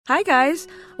Hi, guys.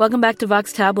 Welcome back to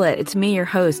Vox Tablet. It's me, your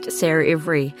host, Sarah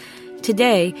Ivry.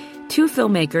 Today, two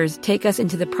filmmakers take us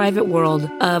into the private world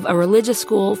of a religious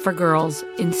school for girls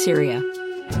in Syria.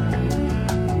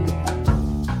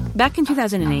 Back in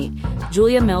 2008,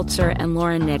 Julia Meltzer and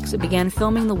Laura Nix began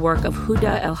filming the work of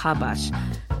Huda El-Habash.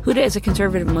 Huda is a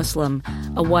conservative Muslim,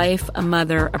 a wife, a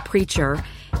mother, a preacher,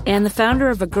 and the founder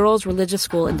of a girls' religious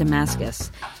school in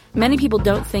Damascus. Many people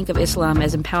don't think of Islam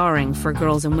as empowering for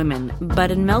girls and women,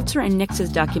 but in Meltzer and Nix's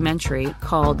documentary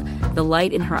called The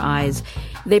Light in Her Eyes,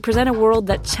 they present a world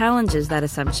that challenges that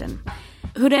assumption.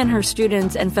 Huda and her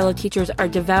students and fellow teachers are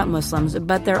devout Muslims,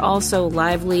 but they're also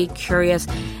lively, curious,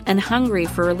 and hungry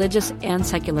for religious and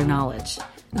secular knowledge.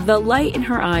 The Light in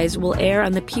Her Eyes will air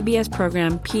on the PBS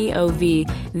program POV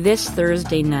this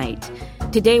Thursday night.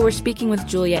 Today we're speaking with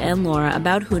Julia and Laura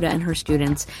about Huda and her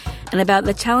students and about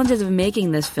the challenges of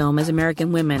making this film as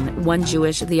American women, one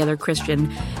Jewish, the other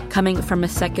Christian, coming from a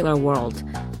secular world.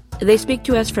 They speak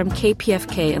to us from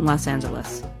KPFK in Los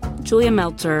Angeles. Julia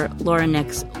Meltzer, Laura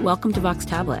Nix, welcome to Vox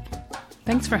Tablet.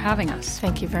 Thanks for having us.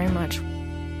 Thank you very much.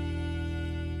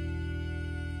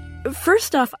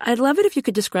 First off, I'd love it if you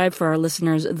could describe for our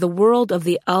listeners the world of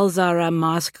the Al-Zahra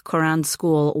Mosque Quran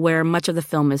School where much of the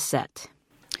film is set.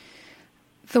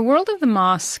 The world of the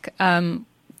mosque,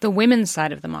 the women's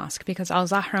side of the mosque, because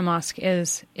Al-Zahra Mosque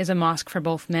is a mosque for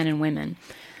both men and women.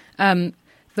 The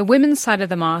women's side of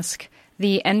the mosque,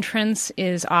 the entrance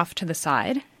is off to the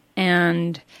side,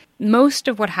 and most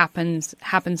of what happens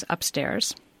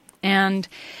upstairs. And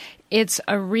it's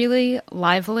a really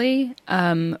lively,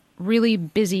 really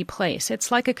busy place. It's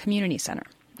like a community center.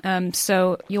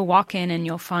 So you'll walk in and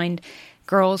you'll find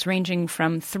girls ranging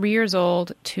from 3 years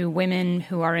old to women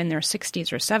who are in their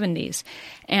 60s or 70s.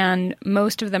 And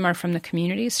most of them are from the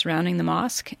communities surrounding the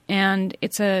mosque. And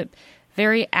it's a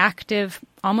very active,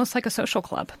 almost like a social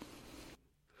club.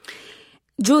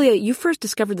 Julia, you first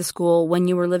discovered the school when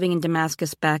you were living in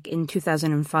Damascus back in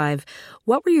 2005.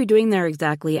 What were you doing there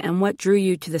exactly, and what drew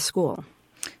you to the school?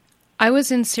 I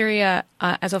was in Syria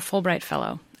as a Fulbright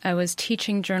Fellow. I was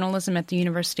teaching journalism at the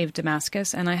University of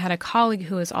Damascus, and I had a colleague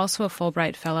who was also a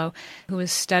Fulbright Fellow who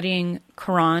was studying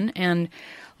Quran and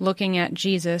looking at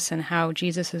Jesus and how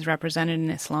Jesus is represented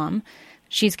in Islam.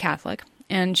 She's Catholic,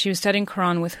 and she was studying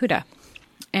Quran with Huda,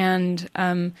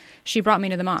 and she brought me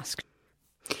to the mosque.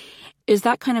 Is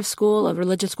that kind of school, a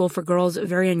religious school for girls,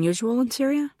 very unusual in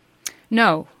Syria?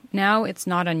 No, now it's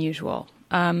not unusual.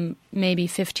 Maybe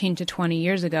 15 to 20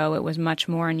 years ago, it was much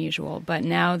more unusual, but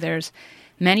now there's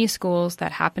many schools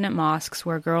that happen at mosques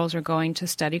where girls are going to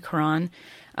study Quran,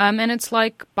 and it's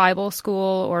like Bible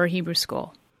school or Hebrew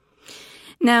school.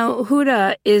 Now,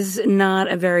 Huda is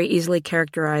not a very easily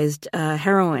characterized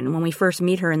heroine. When we first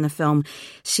meet her in the film,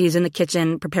 she's in the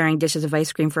kitchen preparing dishes of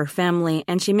ice cream for her family,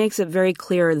 and she makes it very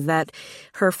clear that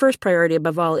her first priority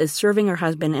above all is serving her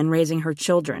husband and raising her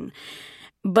children.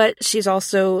 But she's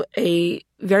also a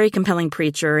very compelling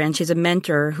preacher, and she's a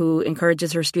mentor who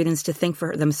encourages her students to think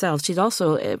for themselves. She's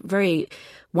also a very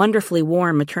wonderfully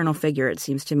warm maternal figure, it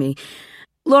seems to me.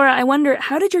 Laura, I wonder,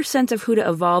 how did your sense of Huda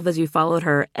evolve as you followed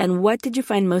her, and what did you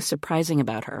find most surprising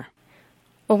about her?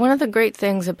 Well, one of the great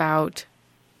things about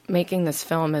making this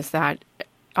film is that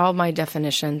all my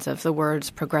definitions of the words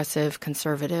progressive,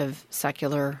 conservative,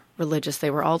 secular, religious,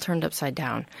 they were all turned upside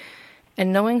down.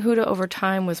 And knowing Huda over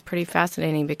time was pretty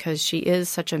fascinating because she is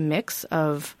such a mix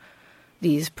of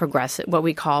these progressive, what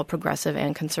we call progressive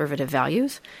and conservative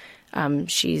values.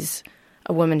 She's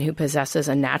a woman who possesses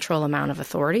a natural amount of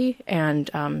authority,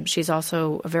 and she's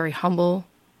also a very humble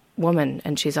woman,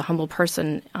 and she's a humble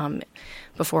person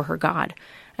before her God.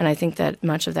 And I think that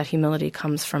much of that humility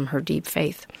comes from her deep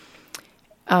faith.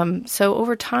 So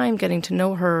over time, getting to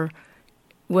know her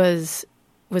was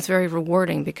very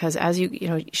rewarding because as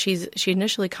she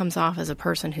initially comes off as a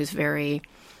person who's very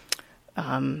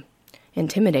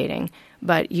intimidating,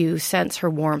 but you sense her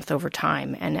warmth over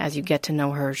time. And as you get to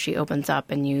know her, she opens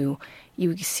up and you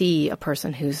see a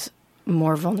person who's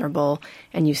more vulnerable,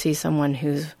 and you see someone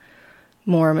who's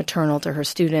more maternal to her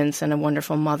students and a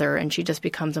wonderful mother, and she just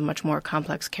becomes a much more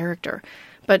complex character.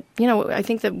 But, I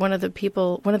think that one of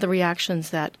the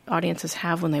reactions that audiences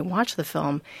have when they watch the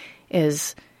film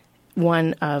is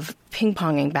one of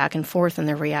ping-ponging back and forth in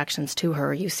their reactions to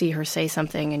her. You see her say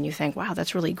something and you think, wow,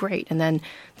 that's really great. And then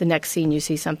the next scene you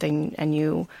see something and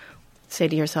you say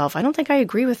to yourself, I don't think I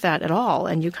agree with that at all.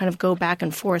 And you kind of go back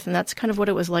and forth. And that's kind of what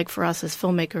it was like for us as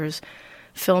filmmakers,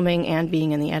 filming and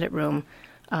being in the edit room,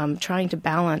 trying to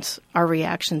balance our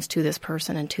reactions to this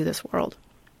person and to this world.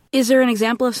 Is there an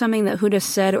example of something that Huda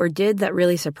said or did that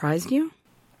really surprised you?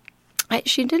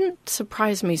 She didn't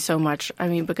surprise me so much. I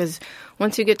mean, because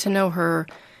once you get to know her,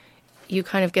 you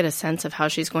kind of get a sense of how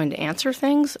she's going to answer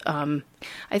things.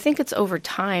 I think it's over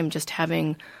time just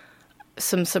having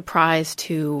some surprise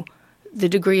to the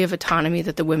degree of autonomy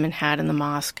that the women had in the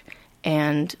mosque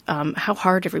and how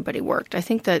hard everybody worked. I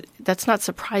think that's not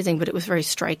surprising, but it was very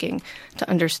striking to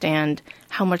understand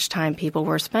how much time people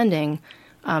were spending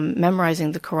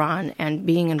memorizing the Quran and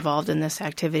being involved in this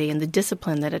activity and the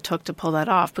discipline that it took to pull that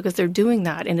off, because they're doing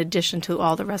that in addition to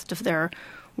all the rest of their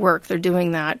work. They're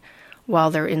doing that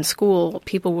while they're in school.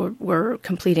 People were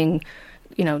completing,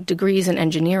 degrees in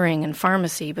engineering and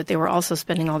pharmacy, but they were also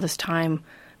spending all this time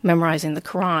memorizing the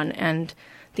Quran. And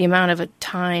the amount of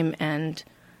time and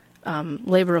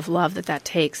labor of love that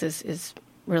takes is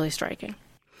really striking.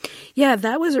 Yeah,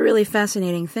 that was a really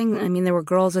fascinating thing. I mean, there were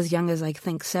girls as young as, I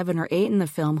think, 7 or 8 in the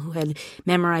film who had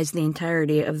memorized the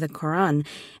entirety of the Quran.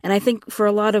 And I think for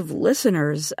a lot of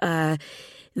listeners, that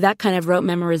kind of rote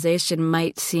memorization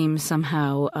might seem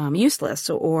somehow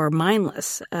useless or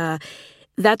mindless.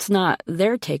 That's not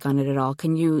their take on it at all.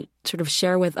 Can you sort of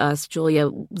share with us,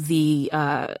 Julia, the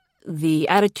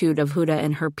attitude of Huda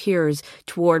and her peers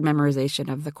toward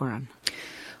memorization of the Quran?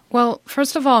 Well,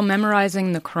 first of all,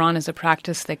 memorizing the Quran is a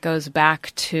practice that goes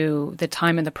back to the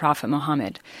time of the Prophet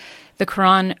Muhammad. The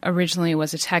Quran originally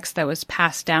was a text that was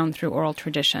passed down through oral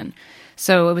tradition.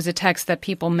 So it was a text that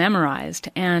people memorized,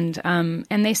 and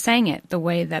they sang it the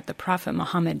way that the Prophet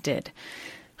Muhammad did.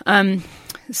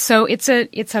 So it's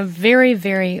a very,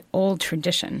 very old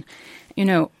tradition.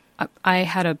 I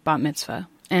had a bat mitzvah,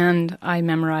 and I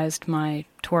memorized my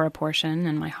Torah portion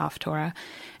and my Haftorah,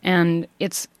 and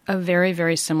it's a very,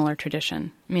 very similar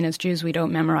tradition. I mean, as Jews, we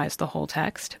don't memorize the whole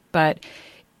text, but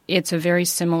it's a very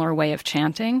similar way of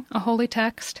chanting a holy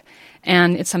text,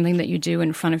 and it's something that you do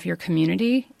in front of your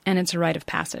community, and it's a rite of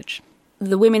passage.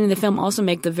 The women in the film also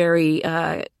make the very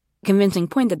convincing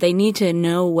point that they need to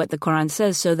know what the Quran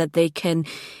says so that they can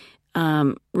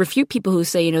refute people who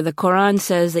say, the Quran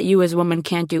says that you as a woman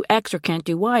can't do X or can't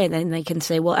do Y, and then they can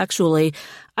say, well, actually,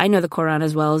 I know the Quran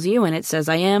as well as you, and it says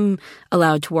I am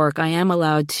allowed to work, I am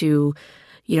allowed to,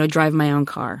 drive my own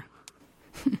car.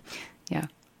 Yeah.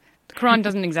 The Quran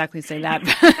doesn't exactly say that,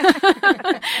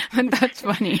 but that's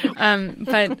funny.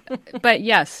 But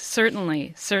yes,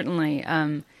 certainly,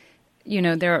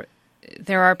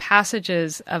 there are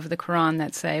passages of the Quran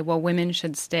that say, well, women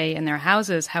should stay in their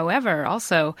houses. However,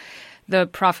 also, the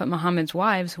Prophet Muhammad's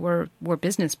wives were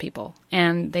business people,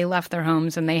 and they left their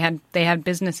homes and they had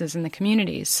businesses in the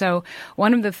communities. So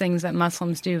one of the things that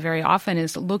Muslims do very often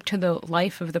is look to the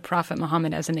life of the Prophet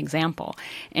Muhammad as an example,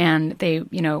 and they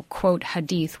quote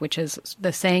hadith, which is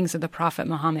the sayings of the Prophet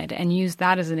Muhammad, and use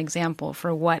that as an example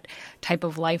for what type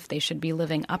of life they should be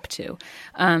living up to.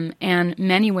 And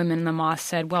many women in the mosque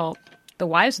said, well, the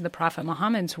wives of the Prophet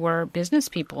Muhammad were business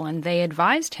people, and they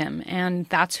advised him, and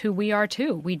that's who we are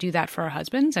too. We do that for our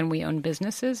husbands, and we own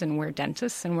businesses, and we're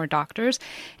dentists, and we're doctors,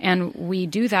 and we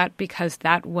do that because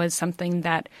that was something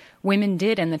that women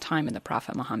did in the time of the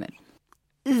Prophet Muhammad.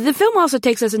 The film also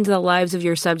takes us into the lives of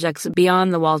your subjects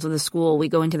beyond the walls of the school. We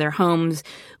go into their homes,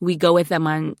 we go with them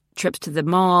on trips to the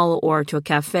mall or to a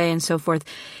cafe and so forth.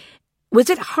 Was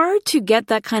it hard to get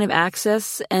that kind of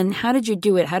access, and how did you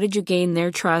do it? How did you gain their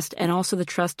trust and also the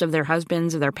trust of their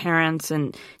husbands, of their parents,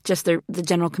 and just the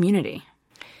general community?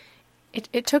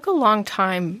 It took a long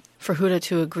time for Huda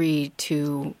to agree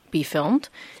to be filmed,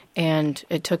 and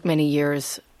it took many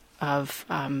years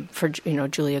for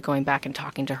Julia going back and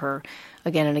talking to her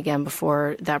again and again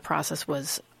before that process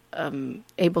was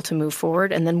able to move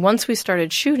forward. And then once we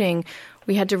started shooting,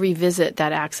 we had to revisit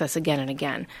that access again and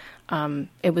again.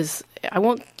 I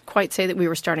won't quite say that we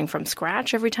were starting from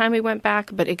scratch every time we went back,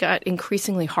 but it got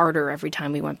increasingly harder every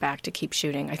time we went back to keep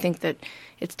shooting. I think that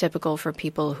it's typical for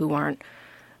people who aren't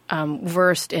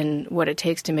versed in what it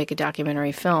takes to make a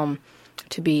documentary film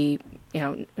to be,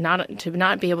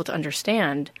 not be able to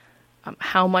understand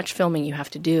how much filming you have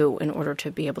to do in order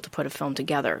to be able to put a film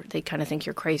together. They kind of think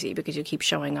you're crazy because you keep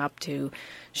showing up to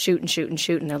shoot and shoot and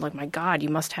shoot, and they're like, my God, you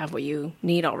must have what you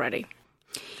need already.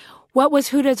 What was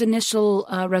Huda's initial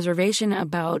reservation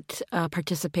about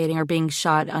participating or being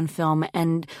shot on film,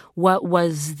 and what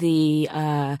was the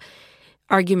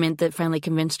argument that finally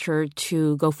convinced her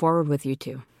to go forward with you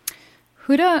two?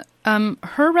 Huda,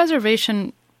 her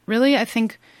reservation really, I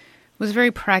think, was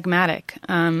very pragmatic.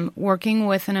 Working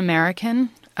with an American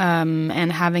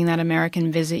and having that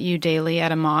American visit you daily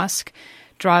at a mosque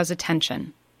draws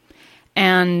attention.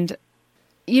 And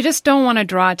you just don't want to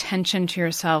draw attention to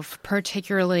yourself,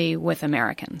 particularly with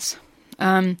Americans.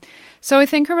 So I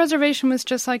think her reservation was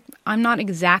just like, I'm not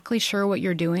exactly sure what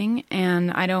you're doing,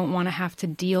 and I don't want to have to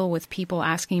deal with people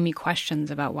asking me questions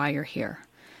about why you're here.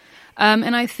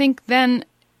 And I think then,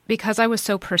 because I was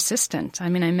so persistent. I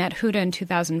mean, I met Huda in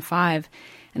 2005,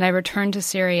 and I returned to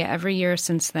Syria every year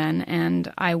since then, and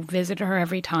I visited her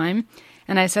every time.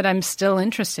 And I said, I'm still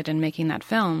interested in making that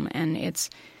film. And it's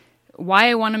why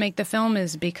I want to make the film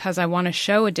is because I want to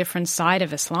show a different side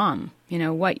of Islam. You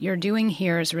know, what you're doing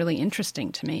here is really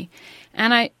interesting to me.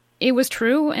 And it was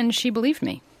true, and she believed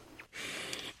me.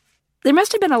 There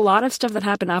must have been a lot of stuff that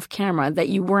happened off camera that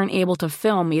you weren't able to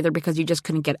film, either because you just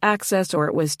couldn't get access or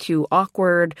it was too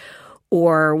awkward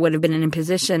or would have been an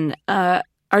imposition. Are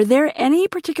there any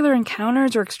particular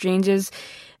encounters or exchanges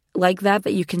like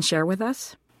that you can share with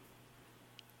us?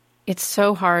 It's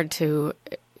so hard to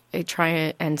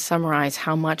try and summarize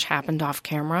how much happened off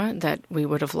camera that we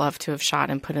would have loved to have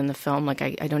shot and put in the film. Like,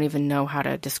 I don't even know how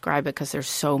to describe it because there's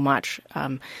so much.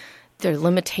 The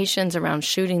limitations around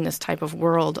shooting this type of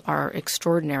world are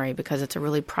extraordinary because it's a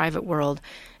really private world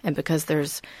and because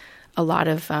there's a lot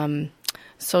of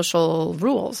social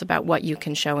rules about what you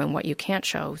can show and what you can't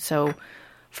show. So,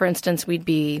 for instance, we'd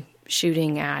be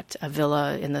shooting at a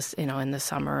villa in the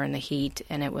summer in the heat,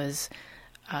 and it was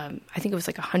I think it was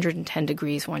like 110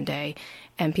 degrees one day,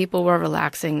 and people were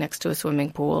relaxing next to a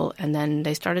swimming pool, and then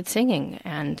they started singing,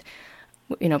 and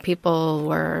people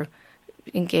were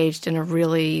engaged in a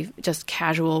really just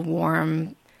casual,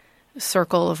 warm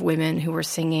circle of women who were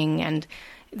singing, and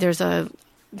there's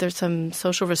some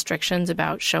social restrictions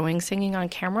about showing singing on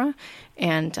camera,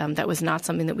 and that was not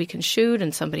something that we can shoot,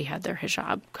 and somebody had their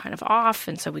hijab kind of off,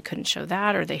 and so we couldn't show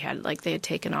that, or they had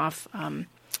taken off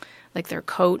their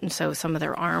coat, and so some of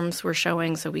their arms were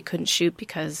showing, so we couldn't shoot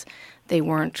because they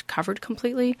weren't covered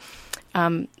completely.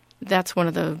 That's one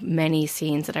of the many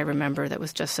scenes that I remember that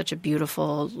was just such a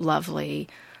beautiful, lovely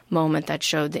moment that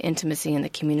showed the intimacy and the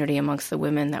community amongst the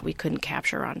women that we couldn't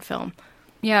capture on film.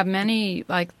 Yeah,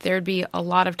 there'd be a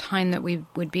lot of time that we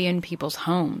would be in people's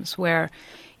homes where,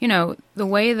 the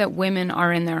way that women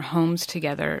are in their homes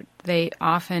together, they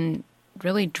often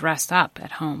really dress up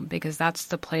at home because that's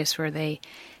the place where they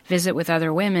visit with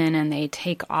other women and they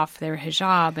take off their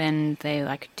hijab and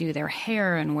they do their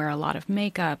hair and wear a lot of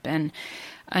makeup. And,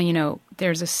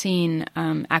 there's a scene,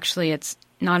 actually it's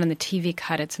not in the TV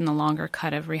cut, it's in the longer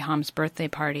cut of Reham's birthday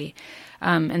party.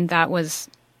 And that was,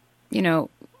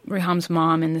 Reham's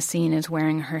mom in the scene is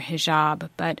wearing her hijab.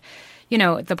 But,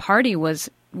 the party was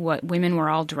what women were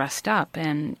all dressed up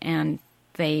and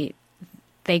they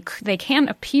can't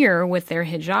appear with their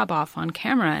hijab off on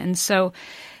camera. And so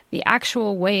the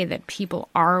actual way that people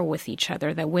are with each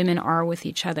other, that women are with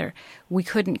each other, we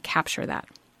couldn't capture that,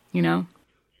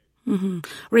 Mm-hmm.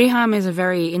 Reham is a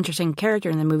very interesting character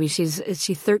in the movie. Is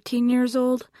she 13 years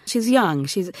old? She's young.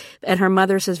 And her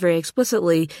mother says very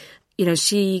explicitly,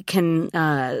 she can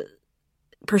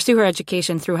pursue her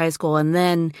education through high school, and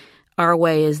then our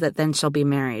way is that then she'll be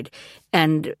married.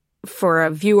 And for a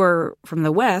viewer from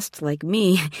the West, like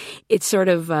me, it's sort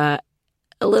of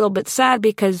a little bit sad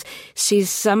because she's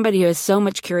somebody who has so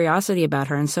much curiosity about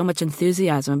her and so much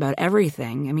enthusiasm about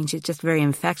everything. I mean, she's just very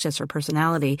infectious, her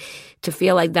personality. To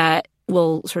feel like that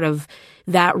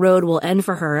road will end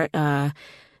for her,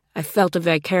 I felt a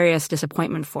vicarious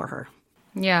disappointment for her.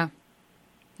 Yeah.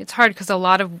 It's hard because a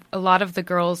lot of the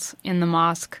girls in the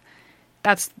mosque,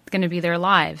 that's going to be their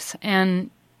lives. And,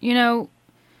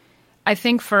 I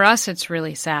think for us it's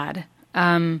really sad.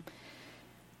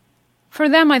 For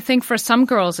them, I think for some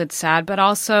girls it's sad, but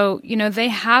also, they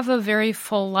have a very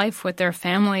full life with their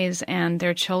families and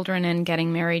their children and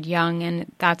getting married young, and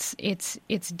it's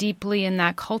deeply in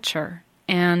that culture.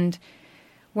 And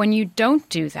when you don't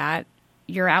do that,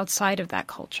 you're outside of that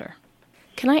culture.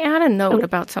 Can I add a note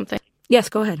about something? Yes,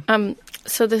 go ahead.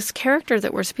 So this character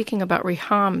that we're speaking about,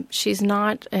 Reham, she's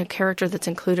not a character that's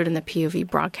included in the POV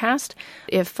broadcast.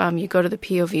 If you go to the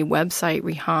POV website,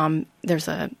 Reham, there's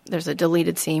a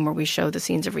deleted scene where we show the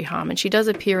scenes of Reham, and she does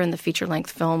appear in the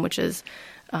feature-length film, which is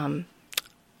part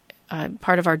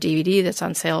of our DVD that's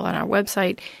on sale on our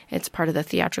website. It's part of the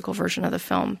theatrical version of the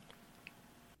film.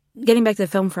 Getting back to the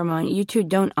film for a moment, you two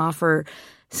don't offer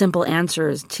simple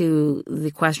answers to the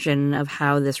question of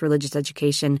how this religious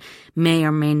education may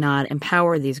or may not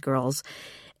empower these girls.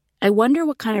 I wonder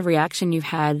what kind of reaction you've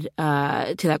had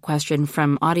to that question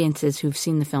from audiences who've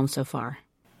seen the film so far.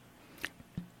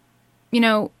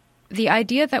 The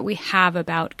idea that we have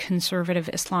about conservative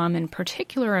Islam, in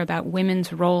particular about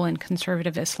women's role in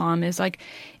conservative Islam, is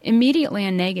immediately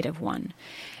a negative one.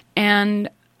 And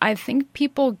I think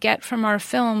people get from our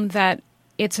film that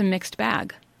it's a mixed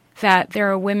bag. that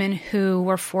there are women who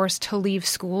were forced to leave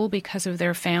school because of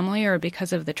their family or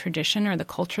because of the tradition or the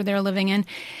culture they're living in.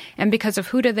 And because of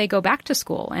Huda, they go back to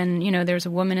school. And, there's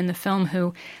a woman in the film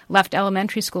who left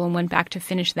elementary school and went back to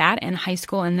finish that and high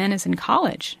school and then is in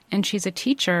college. And she's a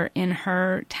teacher in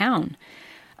her town.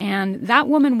 And that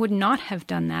woman would not have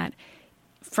done that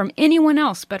from anyone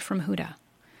else but from Huda.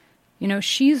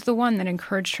 She's the one that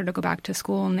encouraged her to go back to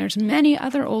school. And there's many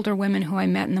other older women who I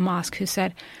met in the mosque who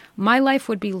said, my life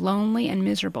would be lonely and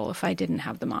miserable if I didn't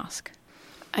have the mosque.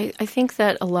 I think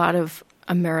that a lot of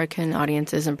American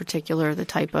audiences, in particular, the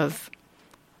type of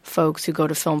folks who go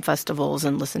to film festivals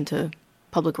and listen to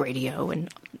public radio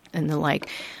and the like,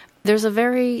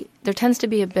 there tends to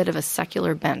be a bit of a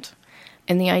secular bent.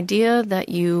 And the idea that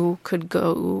you could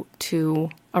go to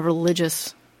a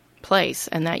religious place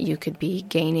and that you could be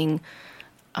gaining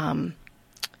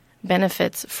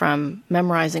benefits from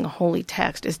memorizing a holy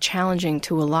text is challenging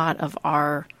to a lot of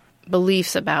our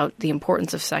beliefs about the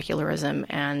importance of secularism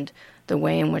and the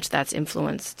way in which that's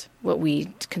influenced what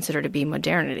we consider to be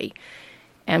modernity.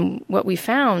 And what we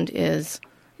found is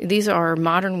these are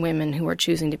modern women who are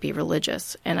choosing to be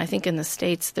religious. And I think in the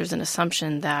States there's an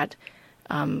assumption that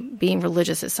being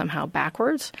religious is somehow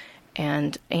backwards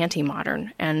and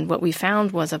anti-modern. And what we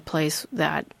found was a place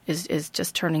that is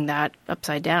just turning that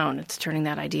upside down. It's turning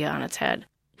that idea on its head.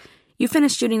 You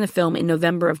finished shooting the film in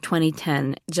November of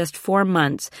 2010, just 4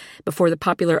 months before the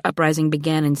popular uprising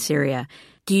began in Syria.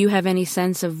 Do you have any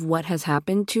sense of what has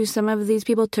happened to some of these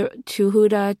people, to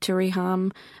Huda, to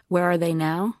Riham? Where are they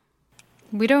now?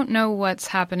 We don't know what's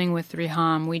happening with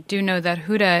Riham. We do know that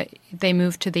Huda, they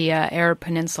moved to the Arab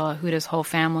Peninsula, Huda's whole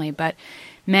family, but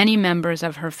many members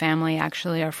of her family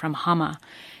actually are from Hama.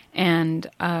 And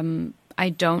I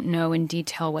don't know in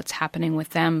detail what's happening with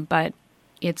them, but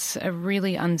it's a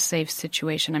really unsafe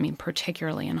situation. I mean,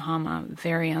 particularly in Hama,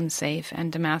 very unsafe,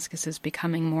 and Damascus is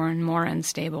becoming more and more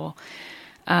unstable.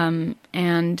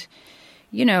 And,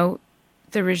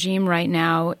 the regime right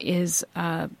now is,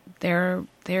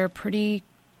 they're pretty,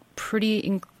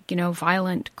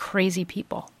 violent, crazy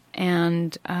people.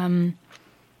 And,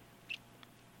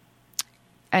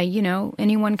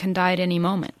 anyone can die at any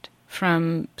moment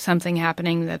from something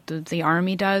happening that the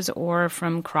army does or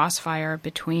from crossfire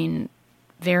between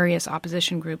various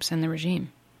opposition groups and the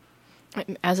regime.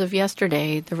 As of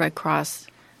yesterday, the Red Cross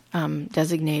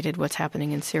designated what's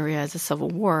happening in Syria as a civil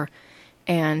war.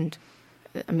 And,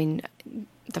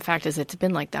 the fact is it's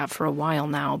been like that for a while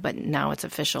now, but now it's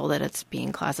official that it's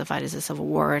being classified as a civil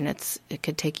war, and it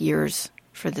could take years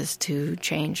for this to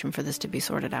change and for this to be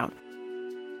sorted out.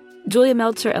 Julia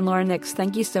Meltzer and Laura Nix,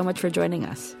 thank you so much for joining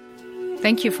us.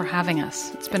 Thank you for having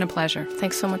us. It's been a pleasure.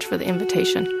 Thanks so much for the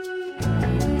invitation.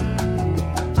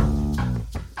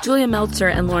 Julia Meltzer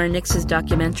and Laura Nix's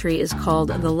documentary is called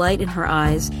The Light in Her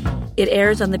Eyes. It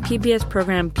airs on the PBS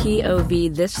program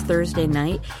POV this Thursday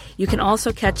night. You can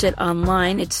also catch it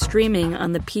online. It's streaming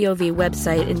on the POV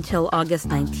website until August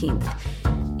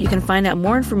 19th. You can find out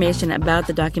more information about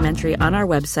the documentary on our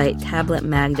website,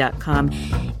 tabletmag.com.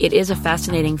 It is a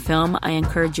fascinating film. I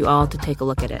encourage you all to take a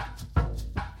look at it.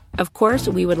 Of course,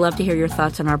 we would love to hear your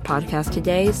thoughts on our podcast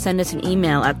today. Send us an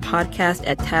email at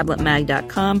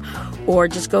podcast@tabletmag.com or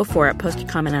just go for it. Post a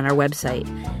comment on our website.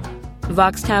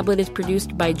 Vox Tablet is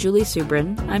produced by Julie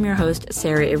Subrin. I'm your host,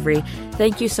 Sarah Ivry.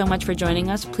 Thank you so much for joining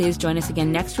us. Please join us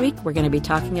again next week. We're going to be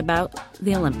talking about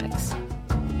the Olympics.